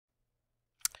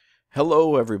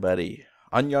Hello, everybody.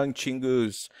 Annyeong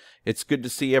Chingus. It's good to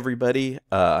see everybody.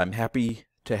 I'm happy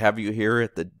to have you here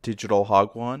at the Digital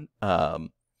Hagwon,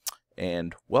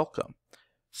 and welcome.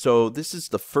 So this is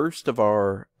the first of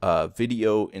our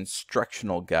video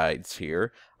instructional guides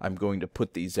here. I'm going to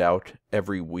put these out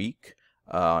every week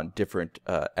on different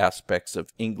aspects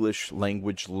of English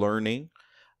language learning.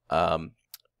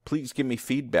 Please give me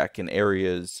feedback in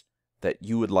areas that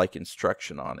you would like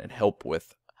instruction on and help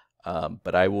with.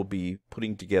 But I will be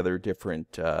putting together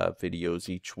different videos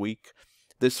each week.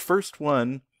 This first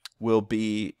one will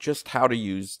be just how to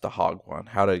use the Hagwon,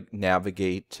 how to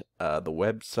navigate the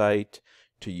website,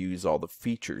 to use all the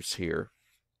features here.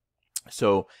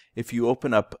 So if you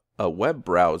open up a web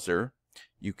browser,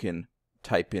 you can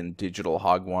type in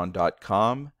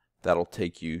digitalhagwon.com. That'll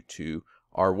take you to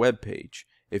our web page.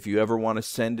 If you ever want to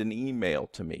send an email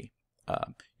to me,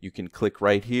 you can click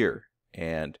right here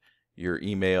and your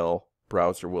email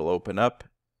browser will open up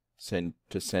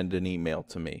to send an email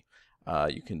to me.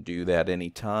 You can do that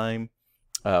anytime.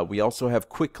 We also have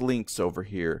quick links over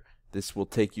here. This will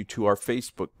take you to our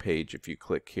Facebook page if you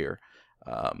click here.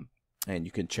 And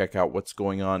you can check out what's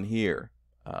going on here.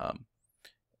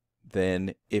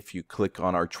 Then if you click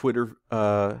on our Twitter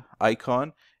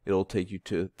icon, it'll take you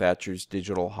to Thatcher's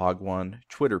Digital Hagwon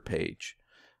Twitter page.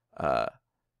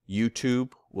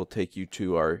 YouTube will take you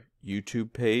to our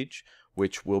YouTube page,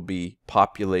 which will be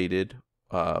populated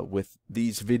with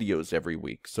these videos every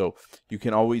week. So you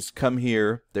can always come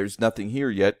here. There's nothing here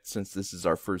yet since this is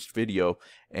our first video,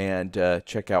 and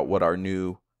check out what our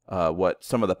new, what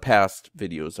some of the past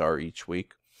videos are each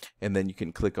week. And then you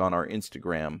can click on our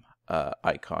Instagram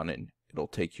icon, and it'll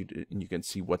take you to, and you can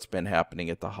see what's been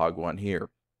happening at the Hagwon here.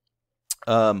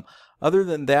 Other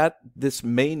than that, this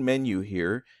main menu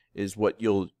here is what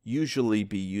you'll usually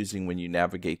be using when you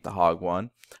navigate the Hagwon.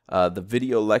 The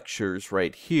video lectures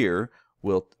right here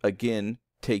will again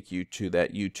take you to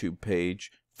that YouTube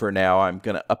page. For now, I'm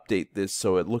going to update this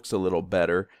so it looks a little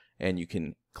better, and you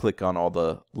can click on all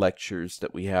the lectures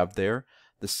that we have there.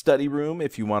 The study room,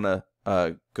 if you want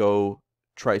to go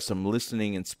try some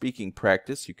listening and speaking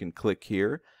practice, you can click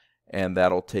here, and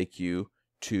that'll take you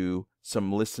to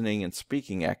some listening and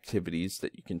speaking activities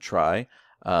that you can try.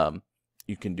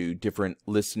 You can do different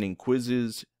listening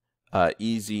quizzes,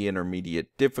 easy,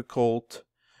 intermediate, difficult.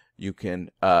 You can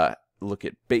look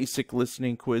at basic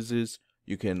listening quizzes.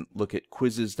 You can look at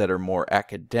quizzes that are more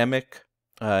academic.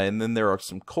 And then there are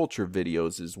some culture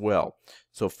videos as well.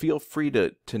 So feel free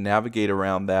to navigate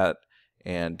around that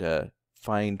and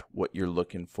find what you're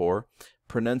looking for.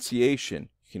 Pronunciation.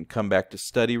 You can come back to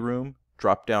study room,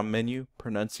 drop down menu,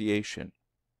 pronunciation.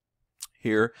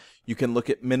 Here you can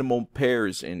look at minimal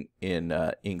pairs in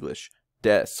English: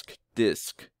 desk,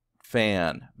 disc,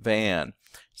 fan, van.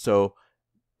 So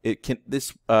it can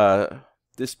this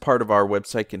part of our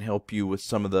website can help you with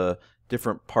some of the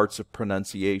different parts of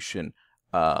pronunciation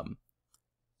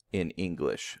in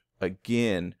English.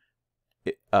 Again,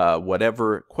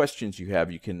 whatever questions you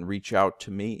have, you can reach out to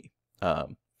me.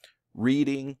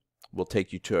 Reading will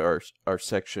take you to our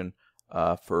section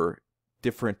for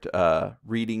different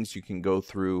readings you can go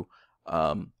through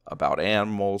about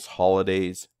animals,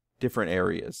 holidays, different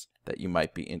areas that you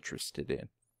might be interested in.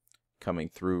 Coming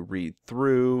through, read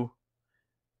through,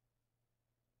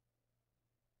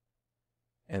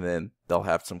 and then they'll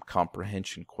have some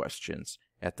comprehension questions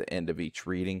at the end of each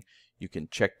reading. You can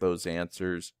check those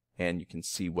answers and you can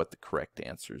see what the correct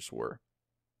answers were.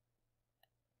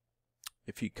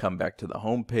 If you come back to the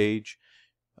home page,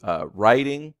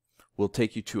 writing will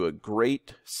take you to a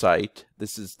great site.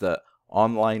 This is the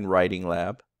online writing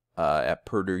lab at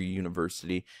Purdue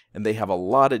University, and they have a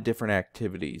lot of different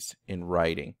activities in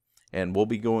writing. And we'll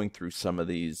be going through some of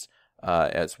these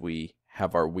as we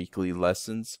have our weekly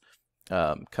lessons.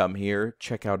 Come here,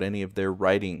 check out any of their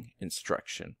writing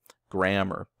instruction,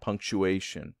 grammar,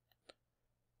 punctuation,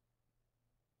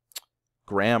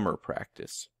 grammar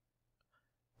practice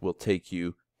will take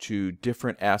you to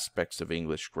different aspects of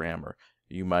English grammar.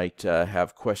 You might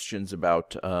have questions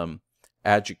about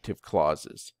adjective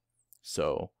clauses.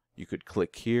 So you could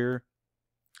click here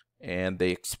and they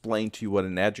explain to you what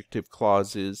an adjective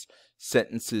clause is,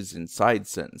 sentences inside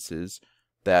sentences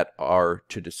that are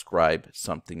to describe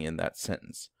something in that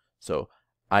sentence. So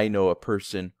I know a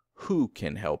person who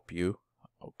can help you.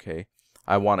 Okay.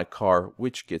 I want a car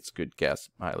which gets good gas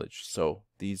mileage. So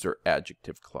these are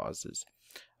adjective clauses.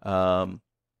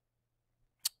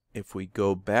 If we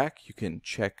go back, you can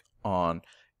check on,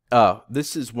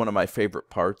 this is one of my favorite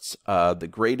parts, the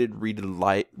graded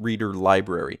reader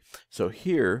library. So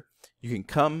here you can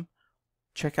come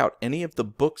check out any of the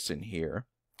books in here,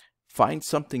 find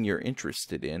something you're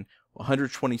interested in.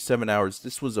 127 hours.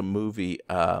 This was a movie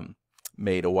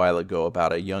made a while ago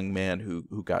about a young man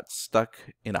who got stuck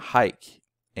in a hike,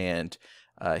 and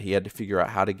he had to figure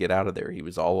out how to get out of there. He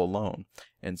was all alone.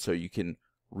 And so you can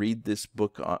read this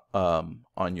book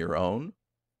on your own.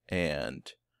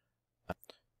 And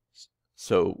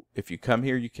so if you come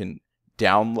here, you can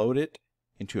download it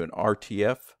into an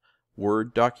RTF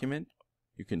Word document.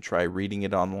 You can try reading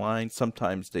it online.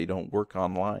 Sometimes they don't work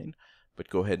online, but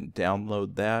go ahead and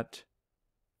download that.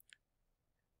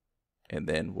 And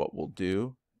then what we'll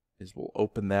do is we'll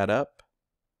open that up,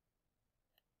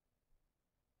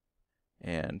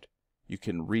 and you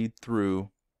can read through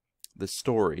the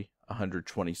story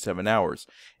 127 hours.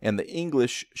 And the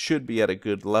English should be at a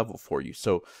good level for you.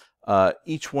 So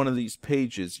each one of these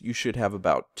pages, you should have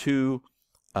about 2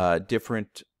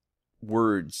 different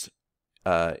words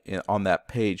on that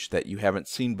page that you haven't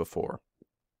seen before,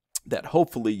 that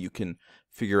hopefully you can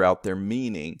figure out their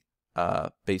meaning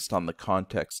based on the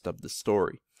context of the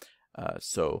story.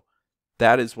 So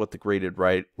that is what the Graded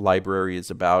Library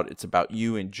is about. It's about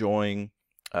you enjoying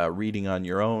reading on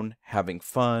your own, having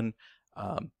fun,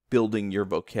 building your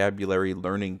vocabulary,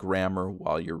 learning grammar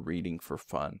while you're reading for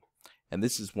fun. And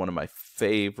this is one of my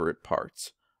favorite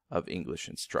parts of English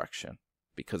instruction,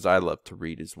 because I love to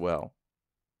read as well.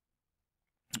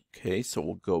 Okay, so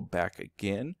we'll go back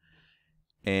again.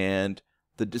 And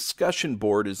the discussion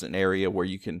board is an area where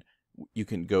you can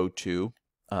go to,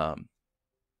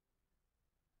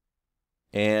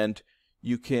 and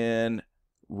you can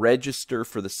register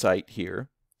for the site here.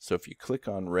 So if you click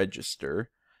on register,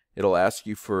 it'll ask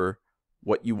you for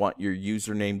what you want your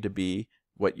username to be,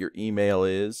 what your email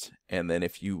is, and then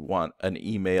if you want an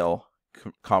email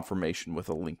confirmation with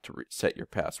a link to set your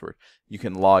password. You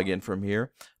can log in from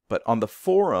here. But on the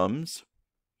forums,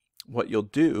 what you'll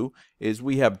do is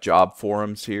we have job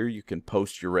forums here. You can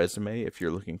post your resume if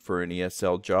you're looking for an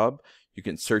ESL job. You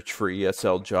can search for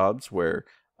ESL jobs, where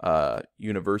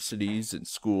universities and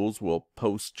schools will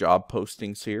post job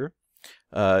postings here.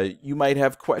 You might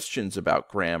have questions about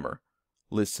grammar,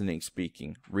 listening,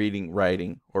 speaking, reading,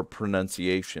 writing, or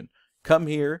pronunciation. Come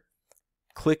here,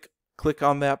 click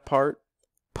on that part,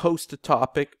 post a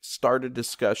topic, start a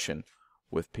discussion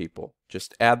with people.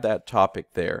 Just add that topic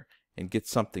there and get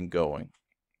something going.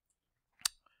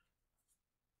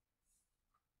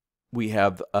 We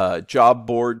have a job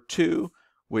board too,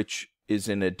 which is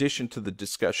in addition to the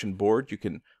discussion board. You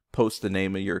can post the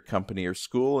name of your company or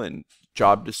school and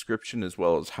job description, as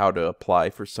well as how to apply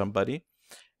for somebody.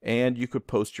 And you could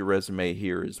post your resume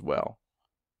here as well.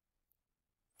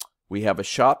 We have a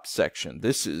shop section.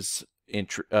 This is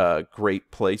a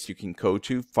great place you can go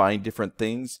to find different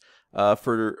things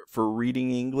for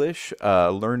reading English,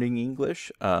 learning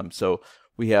English. So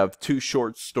we have 2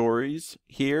 short stories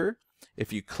here.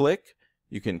 If you click,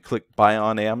 you can click buy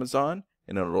on Amazon,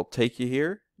 and it'll take you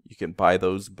here. You can buy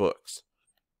those books.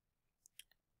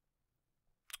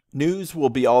 News will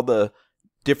be all the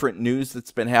different news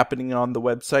that's been happening on the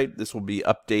website. This will be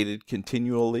updated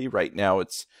continually. Right now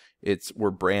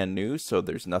we're brand new, so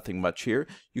there's nothing much here.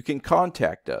 You can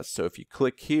contact us. So if you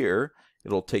click here,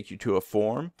 it'll take you to a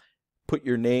form. Put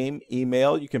your name,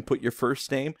 email, you can put your first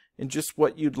name, and just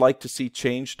what you'd like to see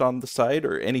changed on the site,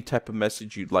 or any type of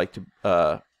message you'd like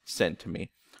to send to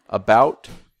me. About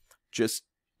just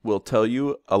will tell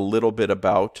you a little bit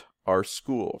about our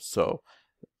school. So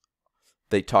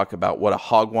they talk about what a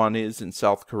Hagwon is in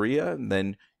South Korea, and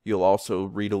then you'll also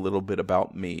read a little bit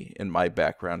about me and my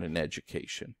background in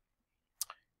education.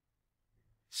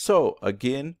 So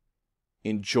again,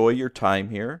 enjoy your time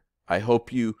here. I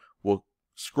hope you will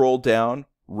scroll down,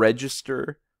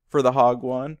 register for the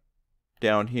Hagwon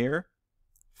down here,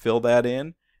 fill that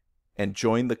in, and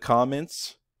join the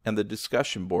comments and the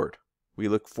discussion board. We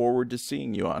look forward to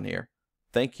seeing you on here.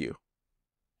 Thank you.